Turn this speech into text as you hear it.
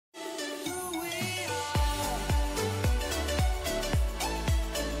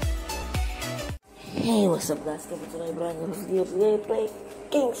Hey, what's up guys, today Brenton here. Today play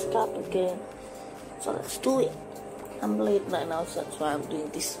King's Cup again. So let's do it. I'm late right now, so that's why I'm doing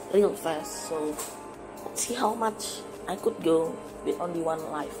this real fast. So let's see how much I could go with only one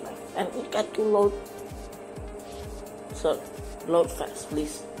life left. And it got to load. So load fast,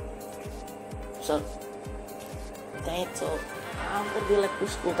 please. So that's all. I'm gonna be like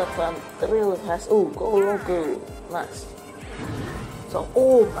this cool one real fast. Oh, go logo. Nice. So,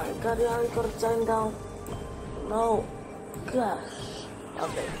 oh my god, dia kerjain down. No, gosh.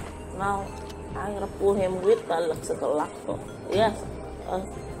 Okay, now I'm gonna pull him with the Luxato. Yes.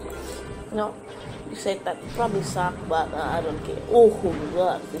 No, you said that probably suck, but I don't care. Oh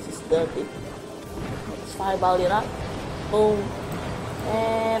god, this is dirty. Let's fireball it up. Boom.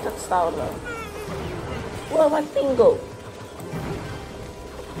 And that's down now. Where my thing go?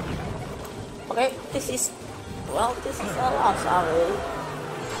 Okay, this is a loss already.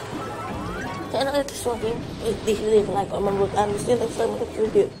 Can I just working? This is like I'm still excited to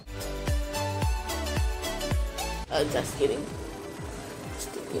video. Just kidding.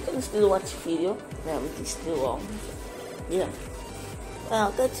 You can still watch video. It's still long. Yeah.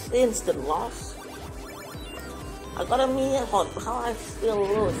 Well, that's instant loss. I got a million hot. How I still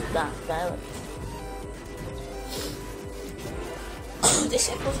lose that damn it.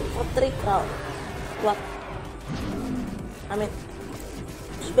 This episode for 3 crowd. What? I mean,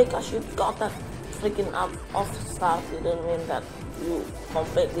 just because you got that freaking off start, it doesn't mean that you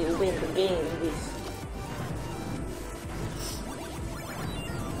completely win the game in this.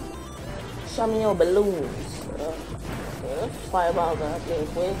 Show me your balloons. Okay, let's fireball that thing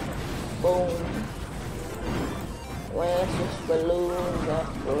quick. Boom. Where's this balloon?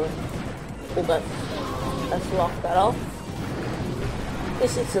 That's good. Okay, let's lock that off.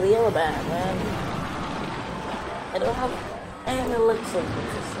 This is real bad, man. I don't have any elixir.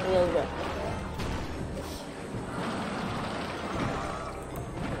 This is real bad.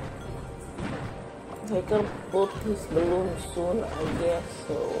 I can put his balloon soon, I guess.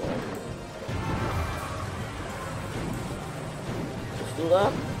 So just do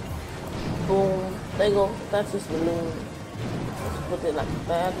that. Boom. There you go. That's his balloon. Let's put it like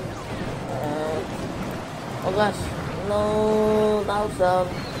that. And oh gosh. No, that was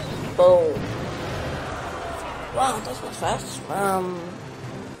boom. Wow, that was fast.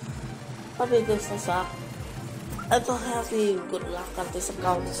 Probably this is up. I don't have the good luck on this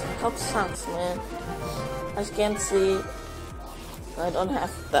account. This account sucks, man. As you can see, I don't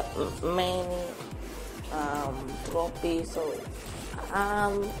have that many trophies. So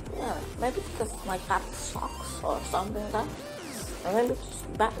yeah, maybe because my card sucks or something like that. And maybe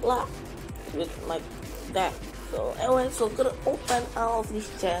just bad luck with my deck. So anyway, so gonna open all of these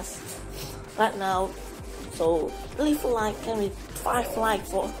chests right now. So leave a like, can we 5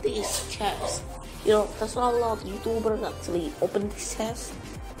 likes for these chests? You know, there's not a lot of YouTubers actually open these chests,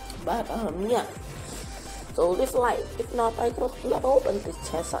 but yeah. So leave a like. If not, I could not open this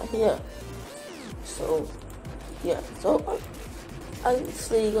chest right here. So yeah. So I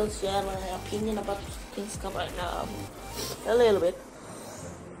actually gonna share my opinion about King's Cup right now a little bit.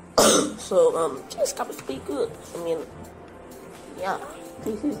 So King's Cup is pretty good. I mean, yeah,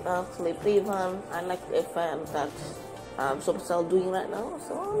 this is actually pretty fun. I like the event that Supercell doing right now.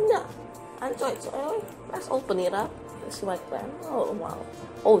 So yeah, I enjoy it. So anyway, let's open it up. Let's see my plan. Oh wow.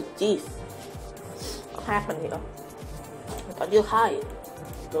 Oh jeez, what happened here? I thought you hide.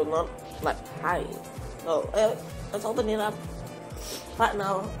 Do not like hide. So anyway, let's open it up. Right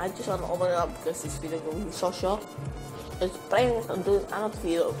now, I just want to open it up because this video will be so short. It's prank on doing another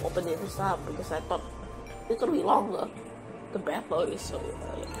video opening this up because I thought it could be longer. The battle is so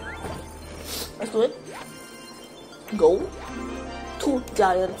yeah. Let's do it. Go. 2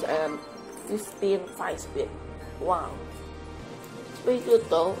 giants and 15 5 speed. Wow. It's pretty good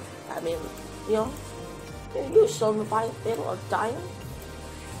though. I mean, you know, you use some 5 speed or giant.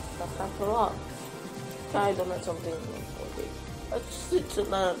 That's not a lot. I don't have something. Okay. Let's switch to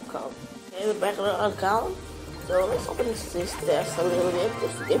another account. Okay, we're back on our account. So let's open this test a little bit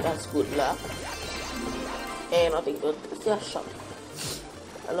just to give us good luck. And nothing good, it's just shot.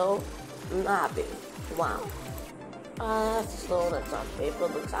 Hello? Nothing. Wow. So that's on paper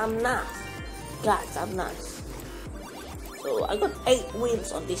because I'm nice. Guys, I'm nice. So I got 8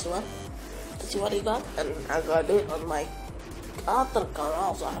 wins on this one. Let's see what I got. And I got it on my other car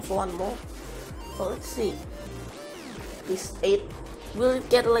also. I have 1 more. So let's see. This 8 will it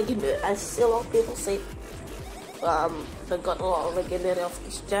get legendary. I see a lot of people say they got a lot of legendary of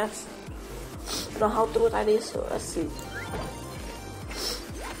this chest. I don't know how true that is, so let's see.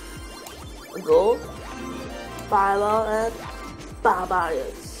 Gold, Fireball, and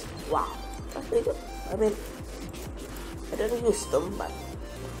Barbarians. Wow, that's pretty good. I mean, I don't use them, but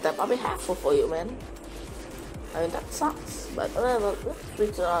that might be helpful for you, man. I mean, that sucks, but whatever, let's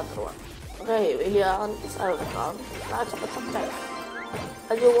switch to another one. Okay, we're here on this other account. Let's open some chest.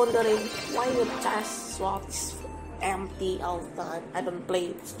 Are you wondering why your chest slot is empty all the time? I don't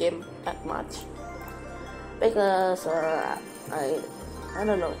play this game that much. Because, I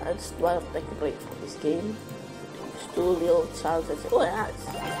don't know, I just want to take a break from this game. Just do little challenges. Oh yeah, it's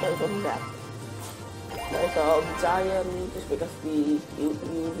very from that. There's a giant just because we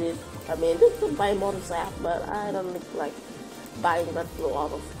use it. I mean, you could buy more stuff, but I don't like buying that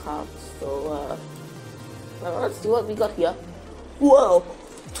lot of cards. So, let's see what we got here. Whoa,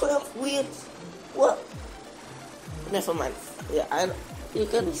 12 wins. What? Never mind. Yeah, you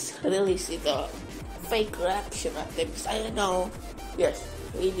can really see the fake reaction at them. I know. Yes,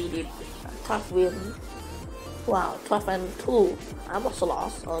 we did it. 12 wins. Wow, 12 and 2. I was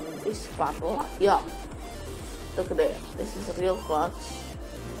lost on this battle. Yeah. Look at that. This is a real clutch.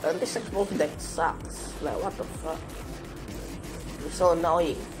 And this exposed deck sucks. Like, what the fuck? It's so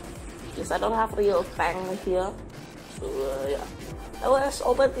annoying. Because I don't have real tank here. So, yeah. Let's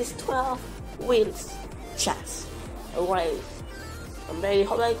open this 12 wins chest. Alright. I'm ready.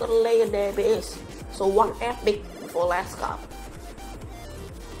 How I gonna lay in there, base? So, one epic before last card.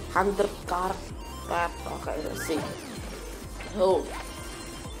 100 card. Okay, let's see. Oh.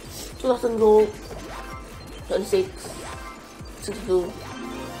 2000 gold. 26, 62,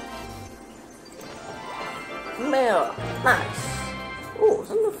 Mail, nice. Oh,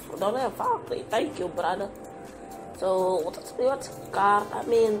 don't have factory. Thank you, brother. So, that's pretty much a card. I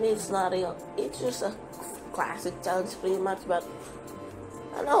mean, it's not real. It's just a classic challenge, pretty much. But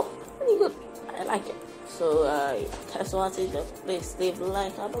I know, pretty good. I like it. So, thanks for watching. Please leave a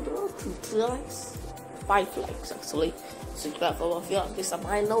like. I don't know, 2 likes, 5 likes actually. Subscribe for more videos. This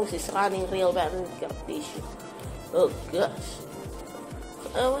my nose is running real bad and got this shit. Oh gosh.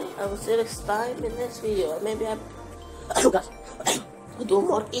 Anyway, I will see you next time in this video. Maybe I'll do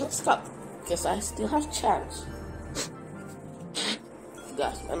more ink stuff because I still have chance.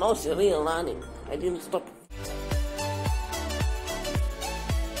 Guys, my nose is really running. I didn't stop